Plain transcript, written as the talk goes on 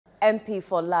MP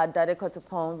for La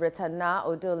Dadekotopon, Retana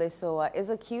Odolesoa,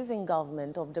 is accusing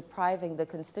government of depriving the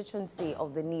constituency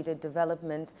of the needed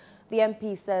development. The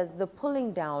MP says the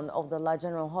pulling down of the La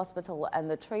General Hospital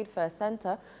and the Trade Fair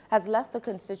Centre has left the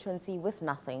constituency with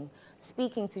nothing.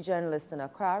 Speaking to journalists in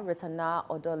Accra, Retana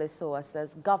Odolesoa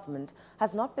says government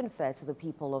has not been fair to the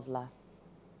people of La.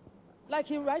 Like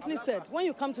he rightly said, when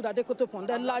you come to the Dadekotopon,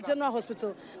 the La General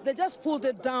Hospital, they just pulled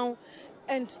it down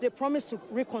and they promised to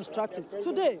reconstruct it.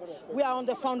 Today, we are on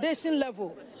the foundation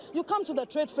level. You come to the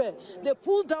trade fair, they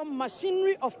pull down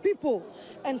machinery of people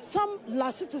and some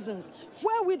La citizens.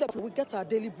 Where we get our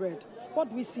daily bread,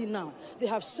 what we see now, they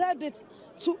have shared it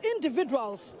to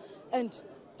individuals, and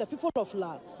the people of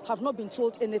La have not been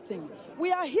told anything.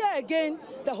 We are here again,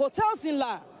 the hotels in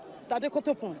La,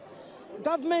 Dadekotopon,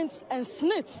 government and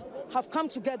SNIT have come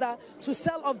together to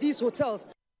sell off these hotels.